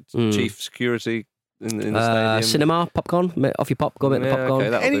 Maybe like chief security in the stadium. Cinema, popcorn, off your pop, go make the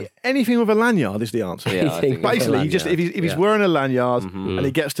popcorn. Okay, anything with a lanyard is the answer. Yeah, I think basically, if he's wearing a lanyard and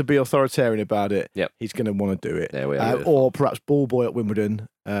he gets to be authoritarian about it, he's going to want to do it. There we are. Or perhaps ball boy at Wimbledon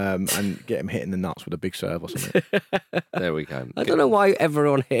and get him hitting the nuts with a big serve or something. There we go. I don't know why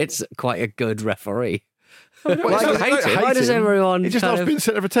everyone hates quite a good referee. Why does everyone? He just loves being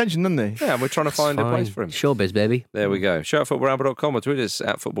centre of attention, doesn't he? Yeah, and we're trying to find a place for him. Showbiz, baby. There we go. Show at footballramble.com or tweet us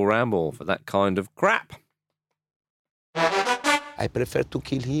at footballramble for that kind of crap. I prefer to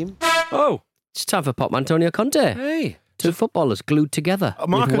kill him. Oh, it's time for Pop Antonio Conte. Hey, two footballers glued together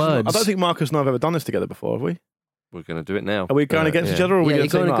with words. I don't think Marcus and I have ever done this together before, have we? we're going to do it now. Are we going against each other, or are we going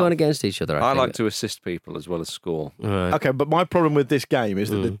to team up? going against each other? I like to assist people as well as score. Right. Okay, but my problem with this game is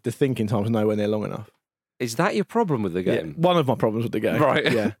that the thinking time's nowhere near long enough. Is that your problem with the game? Yeah, one of my problems with the game.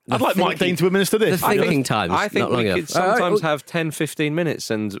 Right. Yeah. I'd like Mike Dean to administer this. The thinking times. I think not long we enough. could sometimes have 10, 15 minutes,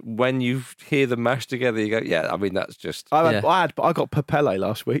 and when you hear them mashed together, you go, yeah, I mean, that's just... I got Papele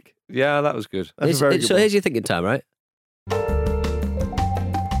last week. Yeah, that was good. That's a very good so one. here's your thinking time, right?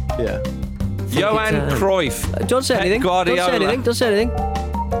 Yeah. Johan Cruyff. Don't say anything. Guardiola. Don't say anything.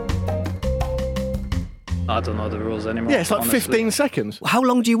 I don't know the rules anymore. Yeah, it's like honestly. 15 seconds. How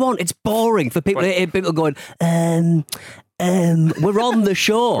long do you want? It's boring for people. People going, we're on the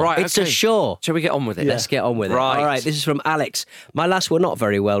show. Right, it's okay. a show. Shall we get on with it? Let's get on with it. Right. All right, this is from Alex. My last were not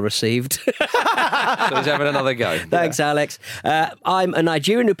very well received. So he's having another go. Thanks, Alex. I'm a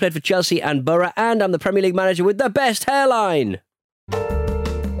Nigerian who played for Chelsea and Borough, and I'm the Premier League manager with the best hairline.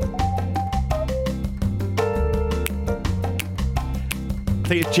 I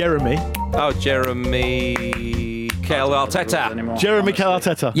think it's Jeremy. Oh, Jeremy Mikel Arteta. Jeremy Mikel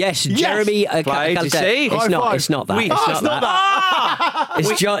Arteta. Yes, Jeremy. Played, you see? It's not. It's not that. It's not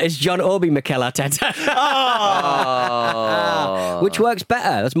that. It's John Obi Mikel Arteta. Which works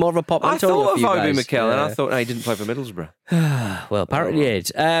better. That's more of a Pop I Antonio thought for you of Obi guys. Mikel, and I thought, no, he didn't play for Middlesbrough. Well, apparently he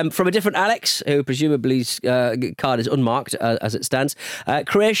did. From a different Alex, who presumably's card is unmarked as it stands.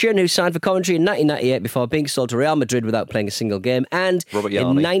 Croatian, who signed for Coventry in 1998 before being sold to Real Madrid without playing a single game. And Robert in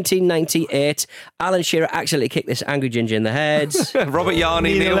Yarni. 1998, Alan Shearer accidentally kicked this angry ginger in the head. Robert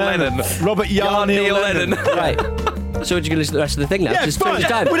Yarni, Neil Lennon. Robert Yarni, Neil Lennon. Right. So we're just going to listen to the rest of the thing now? Yeah, Just too much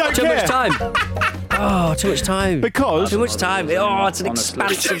time. we don't Too care. much time. Oh, too much time. Because Too much time. Oh, it's an Honestly.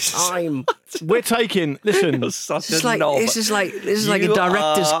 expansive time. we're taking... Listen, Such This is a like knob. this is like a You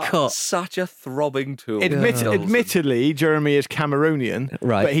director's are cut. Such a throbbing tool. admittedly, Jeremy is Cameroonian,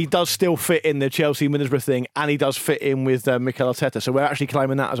 Right. but he does still fit in the Chelsea-Middlesbrough thing, and he does fit in with Mikel Arteta, so we're actually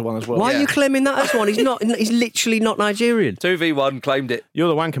claiming that as one as well. Why are you claiming that as one? He's not. He's literally not Nigerian. 2v1 claimed it. You're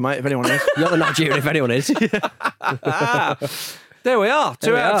the wanker, mate, if anyone is. You're the Nigerian, if anyone is. There we are.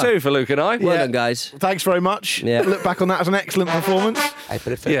 There Two we out of are. two for Luke and I. Well done, guys. Thanks very much. Yeah. Look back on that as an excellent performance. I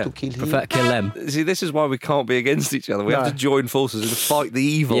prefer Yeah. to kill him. Prefer to kill them. See, this is why we can't be against each other. We have No. to join forces and fight the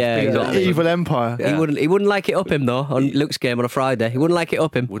evil. Yeah, being exactly. honest. Evil Empire. Yeah. He wouldn't like it up him though on Luke's game on a Friday. He wouldn't like it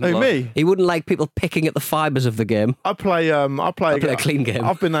up him. Wouldn't Who, lie. me? He wouldn't like people picking at the fibres of the game. I play a clean game.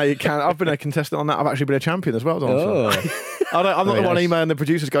 I've been a contestant on that. I've actually been a champion as well. Don, so. I'm not Very the one nice. emailing the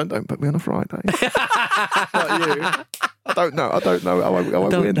producers going, "Don't put me on a Friday." Not you. I don't know. I won't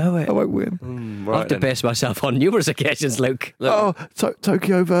don't win. know it. I won't win. I have to base myself on numerous occasions, Luke. Oh,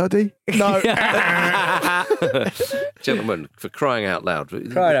 Tokyo Verdi. No. Gentlemen, for crying out loud,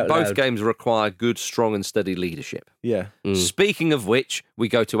 Crying out both loud. games require good, strong and steady leadership. Yeah. Speaking of which, we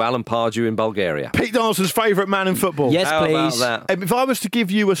go to Alan Pardew in Bulgaria. Pete Donaldson's favourite man in football. Yes, How please. about that? If I was to give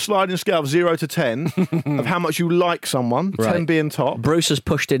you a sliding scale of 0 to 10 of how much you like someone, Right. 10 being top, Bruce has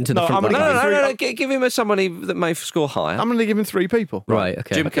pushed into the No, front. I'm No, gonna line. no, no, no. Give him somebody that may score higher. I'm going to give him 3 people. Right.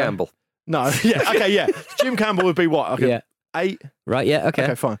 Okay. Jim okay. Campbell. No. Yeah. Okay. Yeah. Jim Campbell would be what? Like Yeah. 8. Right. Yeah. Okay.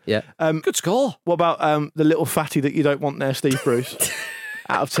 Okay. Fine. Yeah. Good score. What about the little fatty that you don't want there, Steve Bruce?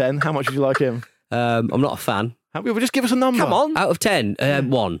 Out of 10, how much would you like him? I'm not a fan. Well, just give us a number. Come on. Out of 10,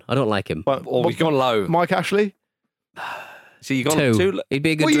 1. I don't like him. Or we've gone low. Mike Ashley. So you've gone 2. two. He'd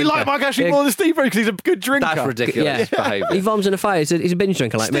be a good Well, you drinker. like Mike Ashley Yeah. more than Steve Bruce because he's a good drinker. That's ridiculous Yeah. behaviour. He vomits in a fire. He's a binge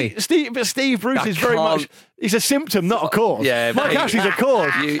drinker like me. But Steve Bruce I is very can't- much. He's a symptom, not a cause. Yeah, Mike mate. Ashley's a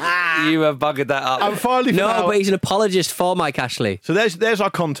cause. You have buggered that up. And finally, for No, now- but he's an apologist for Mike Ashley. so there's our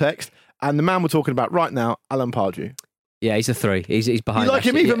context, and the man we're talking about right now, Alan Pardew. Yeah, he's a 3. He's behind. You like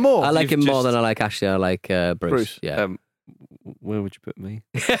him Ashley. even more? I like You've him more just- than I like Ashley. I like Bruce. Yeah. Where would you put me?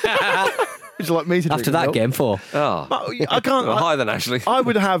 Would you like me to drink After the that milk? game 4. Oh, I can't. well, higher than Ashley. I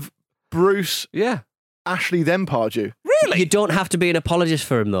would have Bruce, Yeah. Ashley, then Pardew. Really? You don't have to be an apologist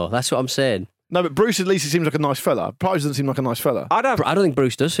for him, though. That's what I'm saying. No, but Bruce at least he seems like a nice fella. Pardew doesn't seem like a nice fella. I'd have. I don't think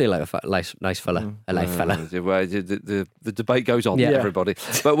Bruce does feel like a nice fella. A nice fella. Well, the debate goes on, Yeah. everybody.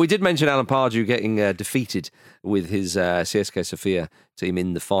 But we did mention Alan Pardew getting defeated with his CSKA Sofia team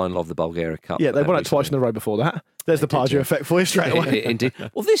in the final of the Bulgaria Cup. Yeah, they won it recently. twice in a row before that. There's the Pardew effect for you straight away. Indeed.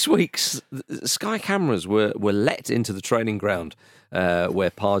 Well, this week's Sky cameras were let into the training ground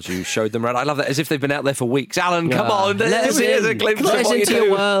where Pardew showed them around. I love that, as if they've been out there for weeks. Alan, come on, let us here's a in. glimpse Let of us what into you your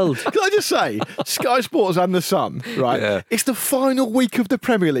do. world. Can I just say, Sky Sports and The Sun, right? Yeah. It's the final week of the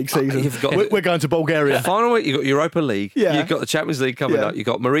Premier League season. You've got- We're going to Bulgaria. Final week, you've got Europa League, Yeah. you've got the Champions League coming Yeah. up, you've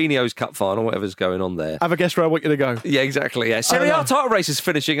got Mourinho's Cup final, whatever's going on there. Have a guess where I want you to go. Yeah, exactly. Yeah, Serie A title race is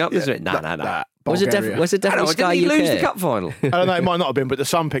finishing up, isn't it? No. Was it Bulgaria. definitely Sky Didn't he lose UK? the cup final? I don't know, it might not have been, but The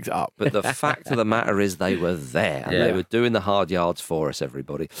Sun picked it up. But the fact of the matter is they were there and Yeah. they were doing the hard yards for us,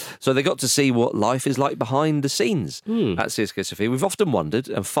 everybody. So they got to see what life is like behind the scenes at CSKA Sofia. We've often wondered,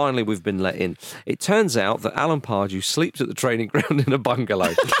 and finally we've been let in. It turns out that Alan Pardew sleeps at the training ground in a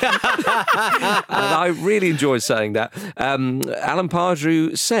bungalow. And I really enjoyed saying that. Alan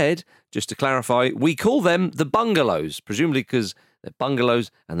Pardew said, just to clarify, we call them the bungalows, presumably because they're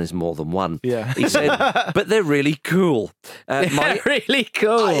bungalows and there's more than one. Yeah. He said, but they're really cool. Really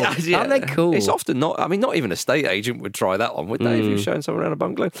cool. Yeah. Aren't they cool? It's often not. I mean, not even a estate agent would try that on, would they? If you're showing someone around a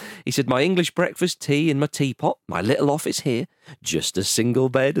bungalow. He said, my English breakfast, tea in my teapot, my little office here, just a single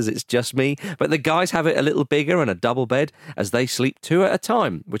bed as it's just me. But the guys have it a little bigger and a double bed as they sleep 2 at a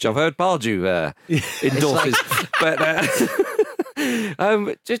time, which I've heard Pardew endorses. But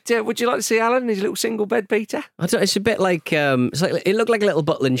would you like to see Alan in his little single bed, Peter? I don't, it's a bit like it looked like a little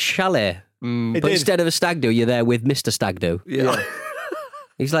Butland chalet, It but did. instead of a stag do, you're there with Mr. Stag do. Yeah.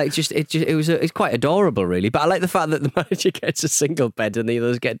 He's like it's quite adorable, really. But I like the fact that the manager gets a single bed and the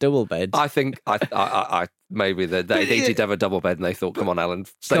others get double beds. I think I maybe they needed to have a double bed and they thought, come on, Alan,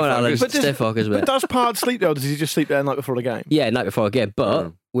 stay Come on, Alan, focused. stay focused, But mate. does Pard sleep there, or does he just sleep there the night before the game? Yeah, night before a game,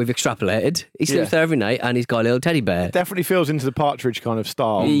 but we've extrapolated. He sleeps there every night, and he's got a little teddy bear. Definitely feels into the Partridge kind of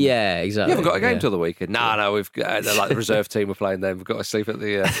style. Yeah, exactly. You haven't got a game Yeah. till the weekend. No, we've got, like the reserve team we're playing them. We've got to sleep at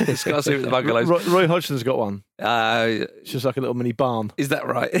the it's got to sleep at the bungalows. Roy Hodgson's got one. It's just like a little mini barn. Is that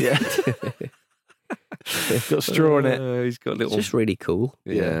right? Yeah. It's got straw in it. He's got a It's little. just really cool.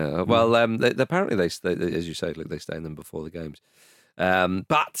 Yeah. Well, apparently they, as you say, they stay in them before the games.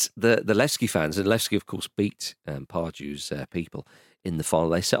 But the Levski fans, and Levski, of course, beat Pardew's people in the final.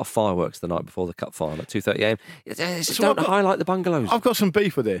 They set off fireworks the night before the cup final at 2:30 a.m. Don't highlight the bungalows. I've got some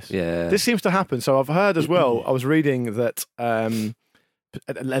beef with this. Yeah. This seems to happen. So I've heard as well, I was reading that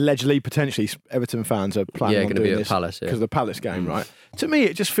allegedly, potentially, Everton fans are planning on gonna doing be at this Palace, yeah. because of the Palace game, right? To me,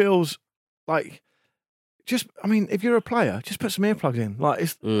 it just feels like... I mean, if you're a player, just put some earplugs in. Like,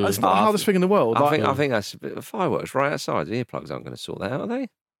 it's not the hardest thing in the world. I think that's a bit of fireworks right outside. The earplugs aren't going to sort that out, are they?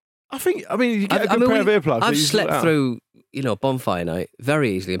 I mean, you get a good pair of earplugs. I've that you sort slept out. through, bonfire night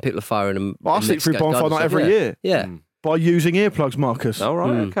very easily, and people are firing them. Well, I in sleep mixed through bonfire gardens night and every stuff. year. Yeah. By using earplugs, Marcus. Oh, right,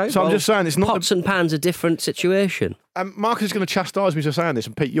 okay. So I'm just saying, it's not... Pots and pans, a different situation. Marcus is going to chastise me for saying this,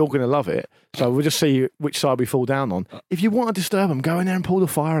 and Pete, you're going to love it. So we'll just see which side we fall down on. If you want to disturb them, go in there and pull the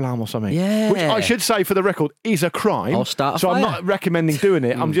fire alarm or something. Yeah. Which I should say, for the record, is a crime. I'll start a so I'm fire. not recommending doing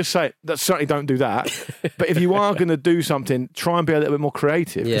it. I'm just saying that certainly don't do that. But if you are going to do something, try and be a little bit more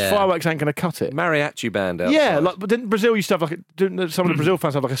creative. Because Yeah. fireworks ain't going to cut it. Mariachi band outside. Yeah, but didn't Brazil used to have some of the Brazil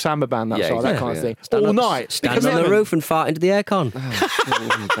fans have like a samba band outside, that kind of thing, all night. Stand Because on the then- roof and fart into the aircon.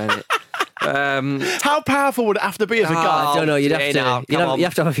 How powerful would it have to be as a guy? I don't know. You'd have Gina, to. come on. You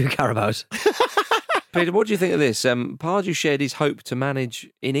have to have a few Carabaos. Peter, what do you think of this? Pardew shared his hope to manage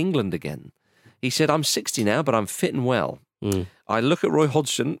in England again. He said, I'm 60 now, but I'm fit and well. I look at Roy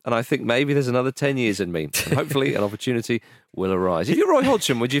Hodgson and I think maybe there's another 10 years in me. And hopefully an opportunity will arise. If you're Roy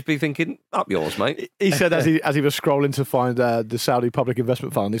Hodgson, would you be thinking, up yours, mate? He said as he was scrolling to find the Saudi Public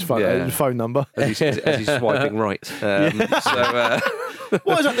Investment Fund, his phone number. As he's swiping right.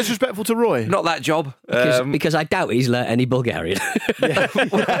 Why is that disrespectful to Roy? Not that job. Because I doubt he's learnt any Bulgarian.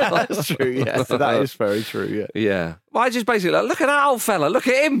 That's true. Yeah, so that is very true. Yeah. Yeah. Well, I just basically like, look at that old fella. Look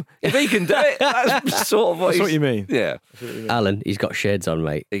at him. If he can do it, that's sort of what That's he's... what you mean. Yeah, Alan, he's got shades on,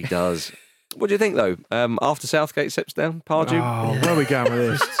 mate. he does. What do you think, though? After Southgate steps down, Pardew? Oh, where are we going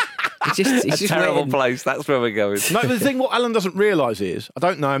with this? He's a just terrible waiting. place. That's where we're going. No, the thing what Alan doesn't realise is, I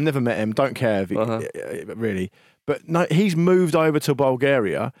don't know him, never met him, don't care if he, really. But no, he's moved over to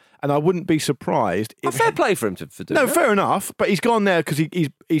Bulgaria, and I wouldn't be surprised. Fair play for him for doing No, that. fair enough. But he's gone there because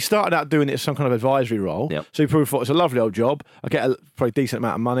he started out doing it as some kind of advisory role. Yep. So he probably thought it's a lovely old job. I get a probably decent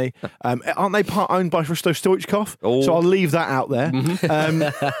amount of money. Aren't they part owned by Hristo Stoichkov? Oh. So I'll leave that out there.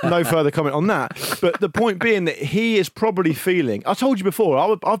 No further comment on that. But the point being that he is probably feeling. I told you before.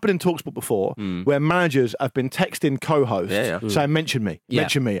 I've been in TalkSport before, where managers have been texting co-hosts saying, "Mention me,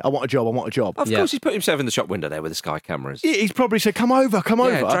 mention me. I want a job. I want a job." Of course, he's put himself in the shop window there with the Sky cameras. He's probably said, "Come over, come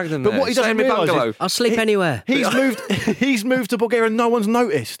over." drag them but there. what he Stay doesn't in my realise bungalow. is I'll sleep anywhere. He's moved to Bulgaria and no one's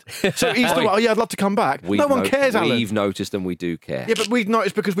noticed. So he's like, "Oh yeah, I'd love to come back." No one cares, Alan. We've noticed and we do care. Yeah, but we've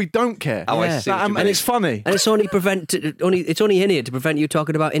noticed because we don't care. Oh, I see what you mean. And it's funny. And it's only in here to prevent you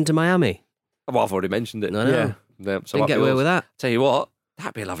talking about Inter Miami. Well, I've already mentioned it. I know. Yeah. So Didn't get away with that. Tell you what,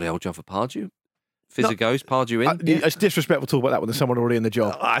 that'd be a lovely old job for Pardew. Fizzer goes, Pardew in. It's disrespectful to talk about that when there's someone already in the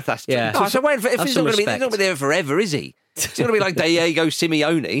job. That's Yeah. true. So if Have he's some not going to be, he's respect. not going to be there forever, is he? It's going to be like Diego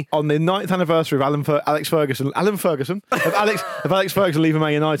Simeone. On the 9th anniversary of Alex Ferguson of Alex Ferguson leaving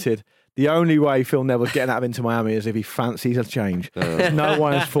Man United, the only way Phil Neville's getting out of Inter Miami is if he fancies a change. No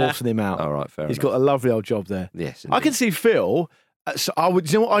one is forcing him out. All right, fair He's enough. got a lovely old job there. Yes, I can see Phil. So I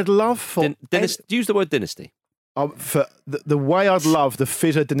would. You know what I'd love for use the word dynasty. For the way I'd love the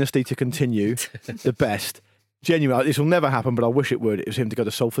Fizzer dynasty to continue, the best. Genuinely, this will never happen, but I wish it would. It was him to go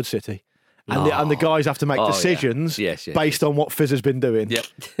to Salford City. And the guys have to make decisions based on what Fizzer's been doing. Yep.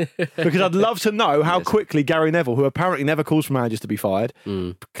 Because I'd love to know how quickly Gary Neville, who apparently never calls for managers to be fired,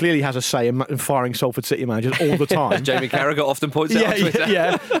 clearly has a say in firing Salford City managers all the time. Jamie Carragher often points out on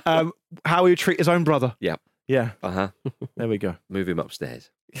Twitter. How he would treat his own brother. Yeah. Yeah. There we go. Move him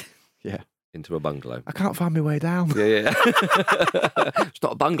upstairs. Yeah. Into a bungalow. I can't find my way down. Yeah. It's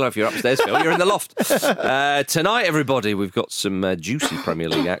not a bungalow if you're upstairs, Phil. You're in the loft. Tonight, everybody, we've got some juicy Premier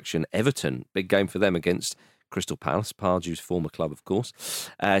League action. Everton, big game for them against Crystal Palace, Pardew's former club, of course.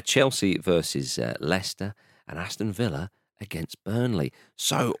 Chelsea versus Leicester, and Aston Villa against Burnley.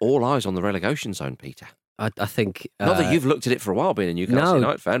 So, all eyes on the relegation zone, Peter. I think... Not that you've looked at it for a while, being a Newcastle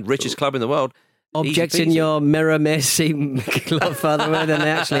United fan. Richest club in the world. Objects Easy in peasy. your mirror may seem a lot further away than they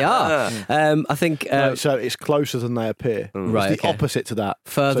actually are. I think... so it's closer than they appear. Right, It's the opposite to that.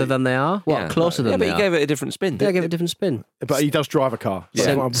 Further than they are? What, closer than they are? Yeah, but he gave it a different spin. Yeah, I gave it a different spin. But he does drive a car.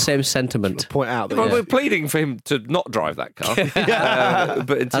 Same sentiment. Point out that We're pleading for him to not drive that car.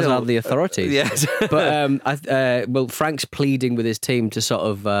 But As are the authorities. Yes. But Frank's pleading with his team to sort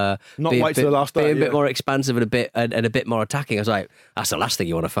of Not wait till the last day, be a bit more expansive and a bit more attacking. I was like, that's the last thing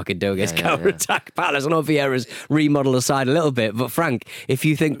you want to fucking do against counter-attack Palace. I know Vieira's remodeled the side a little bit, but Frank, if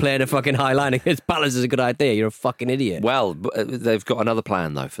you think playing a fucking high line against Palace is a good idea, you're a fucking idiot. Well, they've got another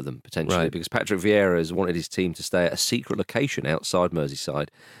plan, though, for them, potentially, because Patrick Vieira has wanted his team to stay at a secret location outside Merseyside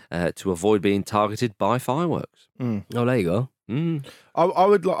to avoid being targeted by fireworks. Oh, there you go. I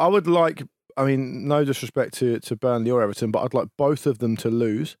would like. I mean, no disrespect to Burnley or Everton, but I'd like both of them to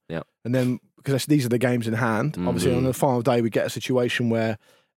lose. Yeah. And then, because these are the games in hand, obviously on the final day we get a situation where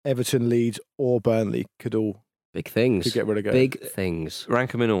Everton, Leeds or Burnley could big things. Could get relegated. Big things.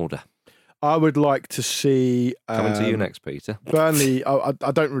 Rank them in order. I would like to see... Coming to you next, Peter. Burnley, I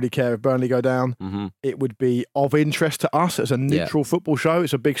don't really care if Burnley go down. It would be of interest to us as a neutral football show.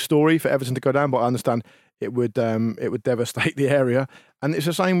 It's a big story for Everton to go down, but I understand it would devastate the area. And it's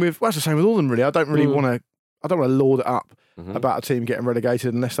the same with it's the same with all of them, really. I don't really want to lord it up about a team getting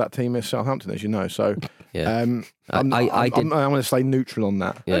relegated unless that team is Southampton, as you know. So I'm going to stay neutral on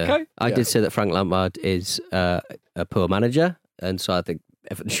that. Yeah. Okay. I did say that Frank Lampard is a poor manager, and so I think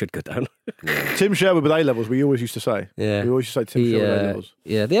Everton should go down. Tim Sherwood with A-levels, we always used to say. Yeah. We always used to say Tim Sherwood with A-levels.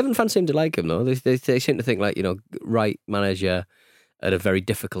 Yeah, the Everton fans seem to like him, though. They seem to think, right manager at a very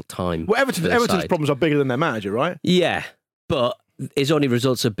difficult time. Well, Everton's problems are bigger than their manager, right? Yeah, but his only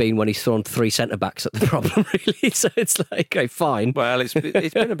results have been when he's thrown 3 centre-backs at the problem, really. So it's like, okay, fine. Well, it's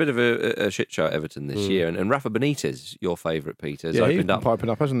been a bit of a shit show at Everton this year. And Rafa Benitez, your favourite, Peter, has he's opened been up.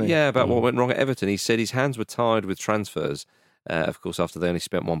 piping up, hasn't he? Yeah, about what went wrong at Everton. He said his hands were tied with transfers. Of course, after they only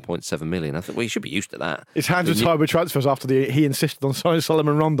spent 1.7 million. I thought, well, you should be used to that. His hands were tied with transfers after he insisted on signing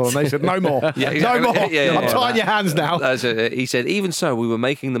Solomon Rondon, and they said, no more. No more. I'm tying your hands now. He said, even so, we were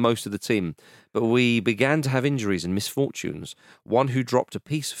making the most of the team, but we began to have injuries and misfortunes. One who dropped a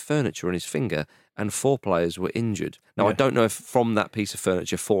piece of furniture on his finger, and 4 players were injured. Now, I don't know if from that piece of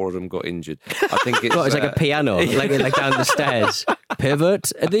furniture 4 of them got injured. I think it's... It's like a piano, like down the stairs.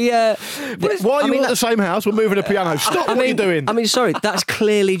 Pivot. Why are you all at the same house? We're moving a piano. Stop what you're doing. I mean, sorry, that's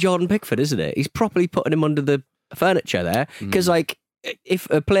clearly Jordan Pickford, isn't it? He's properly putting him under the furniture there. Because, if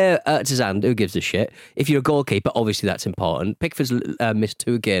a player hurts his hand, who gives a shit? If you're a goalkeeper, obviously that's important. Pickford's missed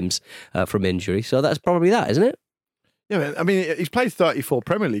 2 games from injury, so that's probably that, isn't it? Yeah, I mean, he's played 34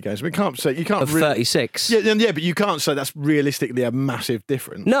 Premier League games. I mean, you can't Of 36. Yeah, but you can't say that's realistically a massive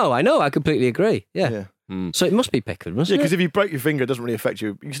difference. No, I know. I completely agree. Yeah. So it must be Pickford, mustn't it? because if you break your finger, it doesn't really affect you.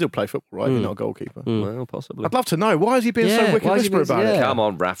 You can still play football, right? If you're not a goalkeeper. Well, possibly. I'd love to know. Why is he being so wicked whisper about it? Come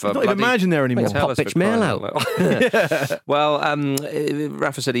on, Rafa. He's not even managing there anymore. Pop pitch mail out. Well,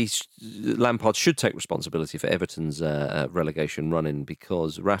 Rafa said Lampard should take responsibility for Everton's relegation run-in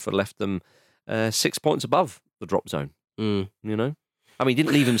because Rafa left them 6 points above the drop zone. You know? I mean, he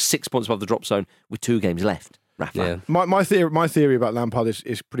didn't leave them 6 points above the drop zone with 2 games left. Rafa. Yeah. My theory about Lampard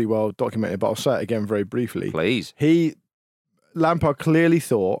is pretty well documented, but I'll say it again very briefly. Please. Lampard clearly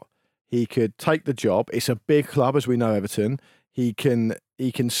thought he could take the job. It's a big club, as we know, Everton. He can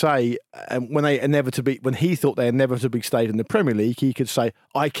say when he thought they inevitably stayed in the Premier League, he could say,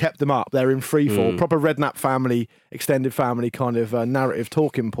 "I kept them up. They're in free fall." Proper Redknapp family, extended family kind of narrative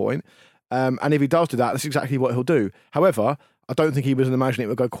talking point. And if he does do that, that's exactly what he'll do. However, I don't think he was imagining it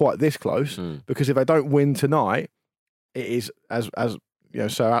would go quite this close because if they don't win tonight, it is as you know,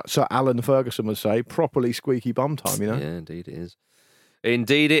 Sir Alan Ferguson would say, properly squeaky bum time. You know, yeah, indeed it is.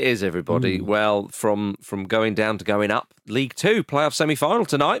 Indeed it is, everybody. Well, from going down to going up, League Two playoff semi-final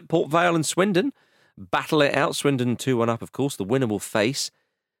tonight. Port Vale and Swindon battle it out. Swindon 2-1 up, of course. The winner will face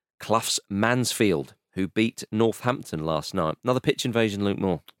Clough's Mansfield, who beat Northampton last night. Another pitch invasion, Luke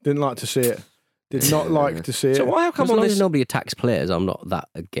Moore. Didn't like to see it. Did not like to see it. So how come as long as nobody attacks players, I'm not that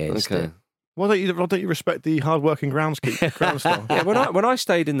against it. Why don't you respect the hard-working ground staff? Yeah, when I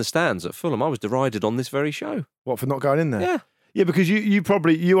stayed in the stands at Fulham, I was derided on this very show. What, for not going in there? Yeah. Yeah, because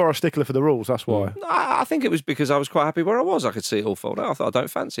you are a stickler for the rules, that's why. I think it was because I was quite happy where I was. I could see it all fold out. I thought, I don't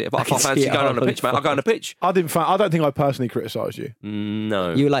fancy it. But if I fancy going on a pitch, mate, I'll go on a pitch. I don't think I personally criticised you.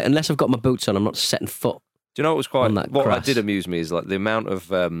 No. You were like, unless I've got my boots on, I'm not setting foot. Do you know what was quite... What grass. did amuse me is like the amount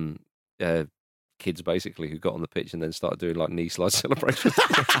of kids basically who got on the pitch and then started doing like knee slide celebrations.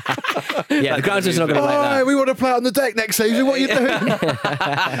 Yeah, the ground's just not going to like that. We want to play on the deck next season. What are you doing?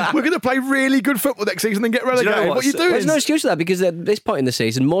 We're going to play really good football next season and get relegated. What are you doing? There's no excuse for that because at this point in the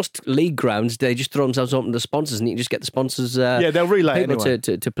season, most league grounds, they just throw themselves open to sponsors and you can just get the sponsors they'll relay people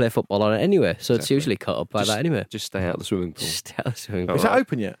anyway. to play football on it anyway. So it's usually cut up by that anyway. Just stay out of the swimming pool. Stay out of the swimming pool. Is that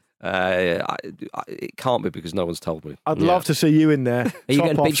open yet? It can't be because no one's told me. I'd love to see you in there. Are you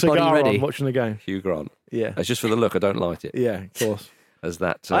getting beach body ready? Watching the game. Hugh Grant. Yeah. It's just for the look. I don't light it. Yeah, of course. As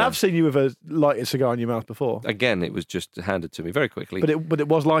that. I have seen you with a lighted cigar in your mouth before. Again, it was just handed to me very quickly. But it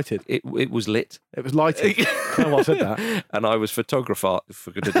was lighted. It was lit. It was lighted. I said that. And I was photographised.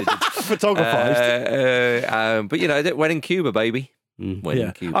 But you know, it went in Cuba, baby.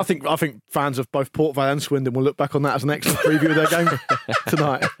 In Cuba. I think fans of both Port Vale and Swindon will look back on that as an excellent preview of their game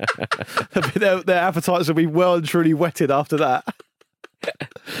tonight. Their appetites will be well and truly whetted after that.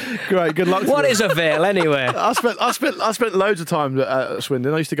 Great, good luck. What is a Vale anyway? I spent loads of time at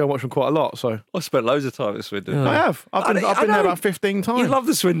Swindon. I used to go and watch them quite a lot. So I spent loads of time at Swindon. I have. I've been there about 15 times. You love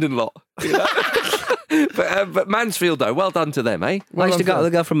the Swindon lot. You know? But Mansfield though, well done to them, eh? I used to go to the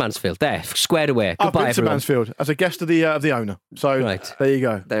girl from Mansfield. There, squared away. Goodbye, I've been to everyone. Mansfield as a guest of the owner. So there you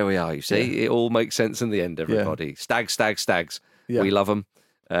go. There we are. You see, it all makes sense in the end. Everybody, stags. Yeah. We love them.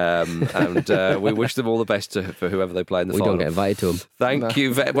 And we wish them all the best for whoever they play in the final. We don't get invited to them. Thank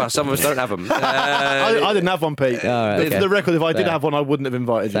you. Well, some of us don't have them. I didn't have one, Pete. Right, For the record, if I did have one, I wouldn't have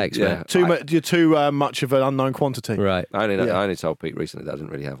invited you. Thanks, man. You're too much of an unknown quantity. Right. I only told Pete recently that I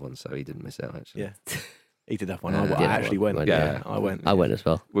didn't really have one, so he didn't miss out, actually. Yeah. He did have one. I actually went. I went. I went as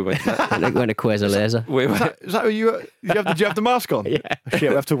well. We went. went to Quasar Laser. Is that who you? Did you have the mask on? Yeah. Shit,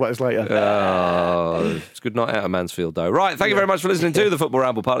 we'll have to talk about this later. It's a good night out of Mansfield, though. Right, thank you very much for listening to the Football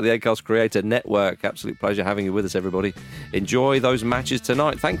Ramble, part of the Acast Creator Network. Absolute pleasure having you with us, everybody. Enjoy those matches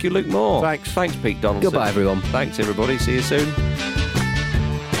tonight. Thank you, Luke Moore. Thanks, Pete Donaldson. Goodbye, everyone. Thanks, everybody. See you soon.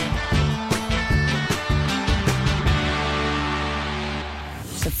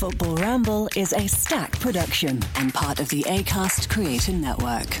 The Football Ramble is a Stack production and part of the Acast Creator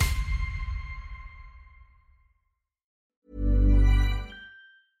Network.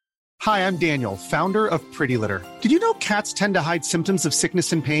 Hi, I'm Daniel, founder of Pretty Litter. Did you know cats tend to hide symptoms of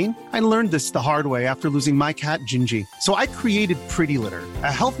sickness and pain? I learned this the hard way after losing my cat, Gingy. So I created Pretty Litter,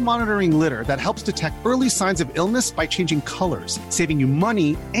 a health monitoring litter that helps detect early signs of illness by changing colors, saving you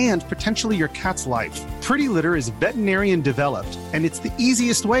money and potentially your cat's life. Pretty Litter is veterinarian developed, and it's the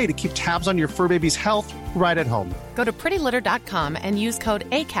easiest way to keep tabs on your fur baby's health right at home. Go to prettylitter.com and use code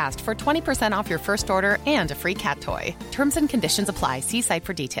ACAST for 20% off your first order and a free cat toy. Terms and conditions apply. See site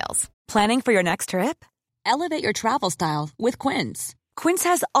for details. Planning for your next trip? Elevate your travel style with Quince. Quince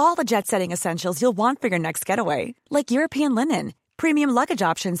has all the jet-setting essentials you'll want for your next getaway, like European linen, premium luggage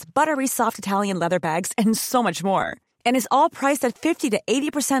options, buttery soft Italian leather bags, and so much more. and is all priced at 50 to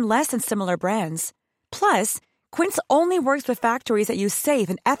 80% less than similar brands. Plus, Quince only works with factories that use safe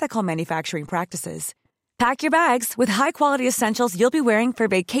and ethical manufacturing practices. Pack your bags with high-quality essentials you'll be wearing for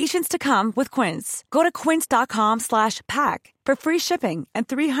vacations to come with Quince. Go to quince.com/pack for free shipping and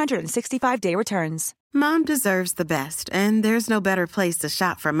 365-day returns. Mom deserves the best, and there's no better place to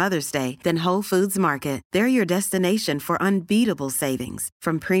shop for Mother's Day than Whole Foods Market. They're your destination for unbeatable savings,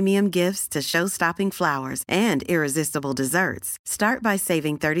 from premium gifts to show-stopping flowers and irresistible desserts. Start by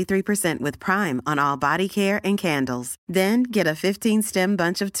saving 33% with Prime on all body care and candles. Then get a 15-stem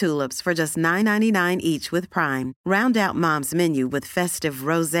bunch of tulips for just $9.99 each with Prime. Round out Mom's menu with festive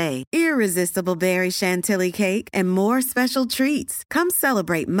rosé, irresistible berry chantilly cake, and more special treats. Come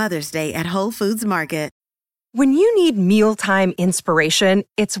celebrate Mother's Day at Whole Foods Market. When you need mealtime inspiration,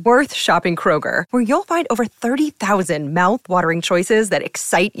 it's worth shopping Kroger, where you'll find over 30,000 mouth-watering choices that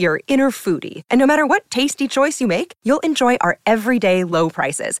excite your inner foodie. And no matter what tasty choice you make, you'll enjoy our everyday low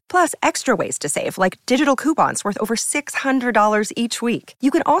prices, plus extra ways to save, like digital coupons worth over $600 each week. You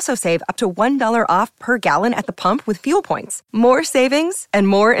can also save up to $1 off per gallon at the pump with fuel points. More savings and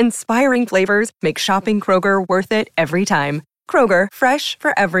more inspiring flavors make shopping Kroger worth it every time. Kroger, fresh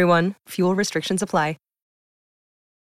for everyone. Fuel restrictions apply.